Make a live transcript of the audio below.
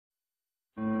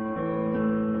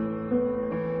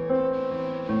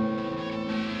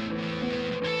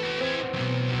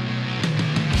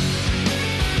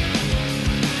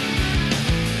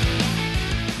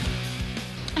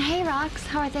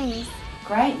How are things?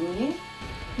 Great, and you?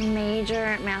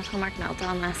 Major math homework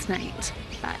meltdown last night,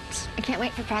 but I can't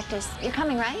wait for practice. You're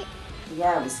coming, right?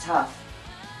 Yeah, it was tough.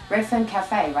 Redfern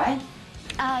Cafe, right?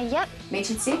 Yep.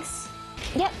 Meet you at 6?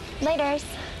 Yep, laters.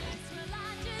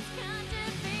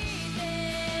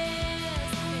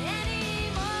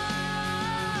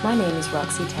 My name is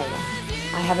Roxy Taylor.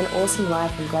 I have an awesome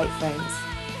life and great friends,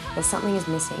 but something is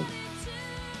missing.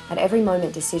 At every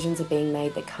moment, decisions are being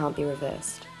made that can't be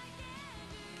reversed.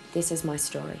 This is my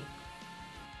story.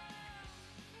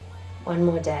 One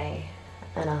more day,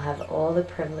 and I'll have all the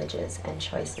privileges and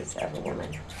choices of a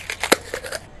woman.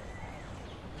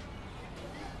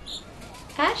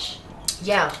 Ash?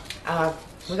 Yeah,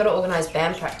 we've got to organise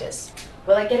band practice.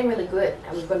 We're like getting really good,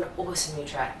 and we've got an awesome new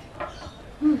track.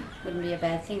 Wouldn't be a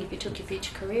bad thing if you took your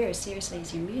future career as seriously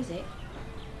as your music.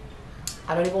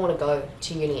 I don't even want to go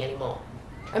to uni anymore.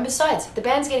 And besides, the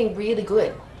band's getting really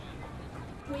good.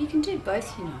 Well, you can do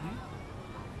both, you know.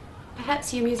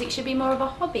 Perhaps your music should be more of a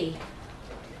hobby.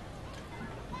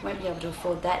 Won't be able to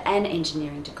afford that and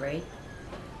engineering degree.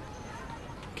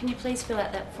 Can you please fill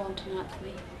out that form tonight for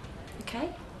me? Okay?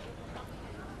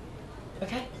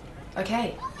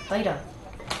 Okay, later.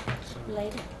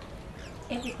 Later.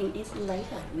 Everything is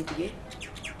later with you.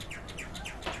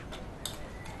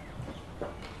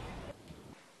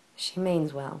 She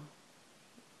means well.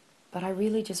 But I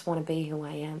really just want to be who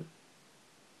I am.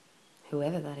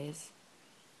 Whoever that is.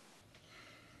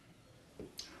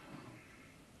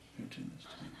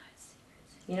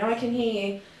 You know I can hear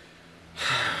you.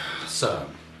 So,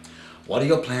 what are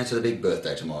your plans for the big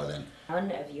birthday tomorrow then? None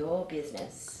of your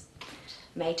business.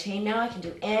 I'm 18 now, I can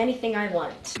do anything I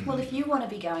want. Well, if you want to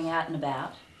be going out and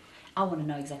about, I want to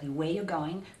know exactly where you're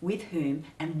going, with whom,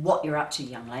 and what you're up to,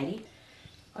 young lady.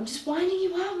 I'm just winding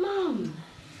you up, Mum.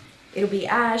 It'll be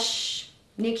Ash,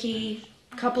 Nikki,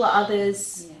 a couple of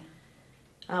others. Yeah.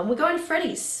 We're going to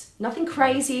Freddy's. Nothing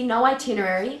crazy, no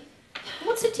itinerary.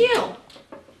 What's the deal?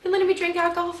 You've been letting me drink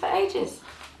alcohol for ages.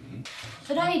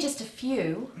 But only just a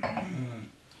few.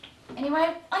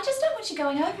 Anyway, I just don't want you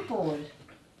going overboard.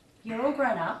 You're all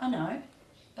grown up, I know,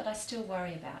 but I still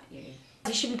worry about you.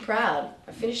 You should be proud.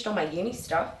 I finished all my uni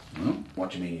stuff.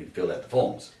 What do you mean you filled out the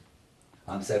forms?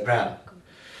 I'm so proud.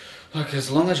 Look, as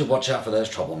long as you watch out for those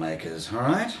troublemakers, all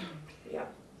right? Yeah.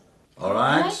 All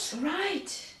right?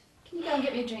 Right. Can you go and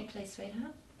get me a drink, please,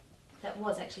 sweetheart? That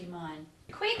was actually mine.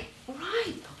 Quick. All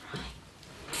right.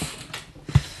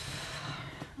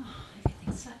 Oh,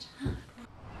 everything's such hard.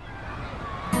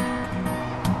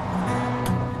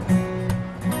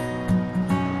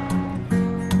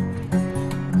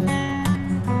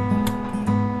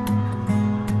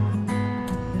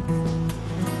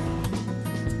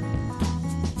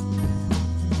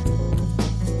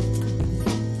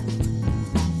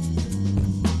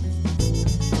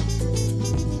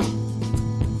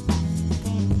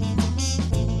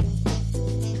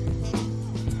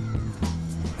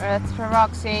 That's for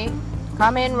Roxy.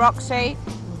 Come in, Roxy.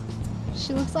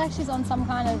 She looks like she's on some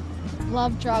kind of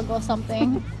love drug or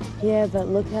something. Yeah, but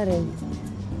look at him.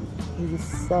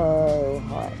 He's so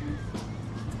hot.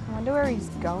 I wonder where he's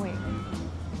going.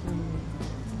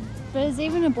 But is he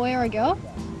even a boy or a girl?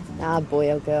 Ah,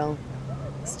 boy or girl.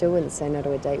 Still wouldn't say no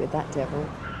to a date with that devil.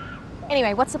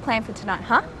 Anyway, what's the plan for tonight,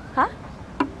 huh?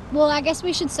 Well, I guess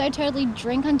we should so totally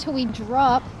drink until we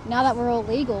drop, now that we're all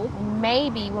legal.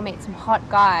 Maybe we'll meet some hot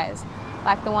guys,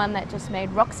 like the one that just made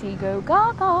Roxy go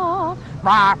gaga.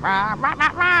 Rah, rah, rah,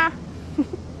 rah, rah.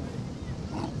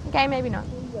 Okay, maybe not.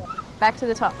 Back to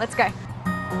the top, let's go.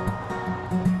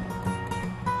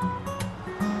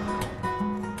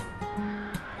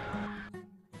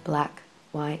 Black,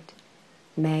 white,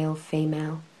 male,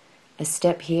 female, a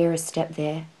step here, a step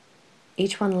there.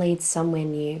 Each one leads somewhere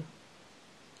new.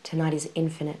 Tonight is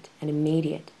infinite and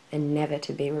immediate and never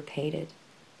to be repeated.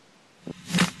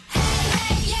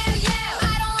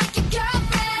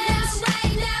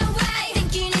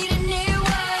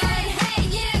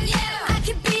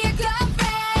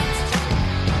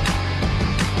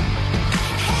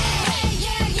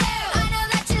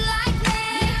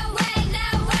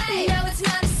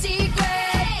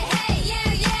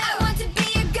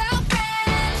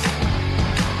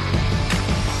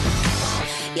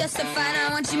 You're so fine, I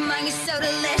want you mine, you're so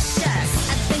delicious.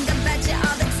 I think about you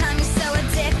all the time, you're so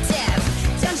addictive.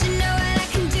 Don't you know what I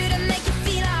can do to make you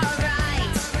feel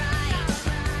alright?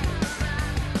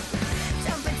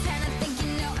 Don't pretend I think you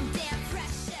know I'm damn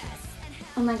precious.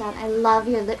 Oh my god, I love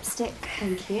your lipstick.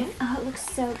 Thank you. Oh, it looks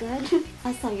so good.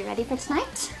 Oh, so you ready for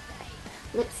tonight?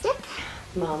 Lipstick,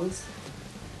 Mum's.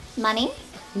 money,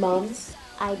 Mum's.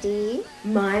 ID.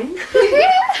 Mine.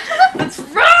 Let's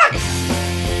rock!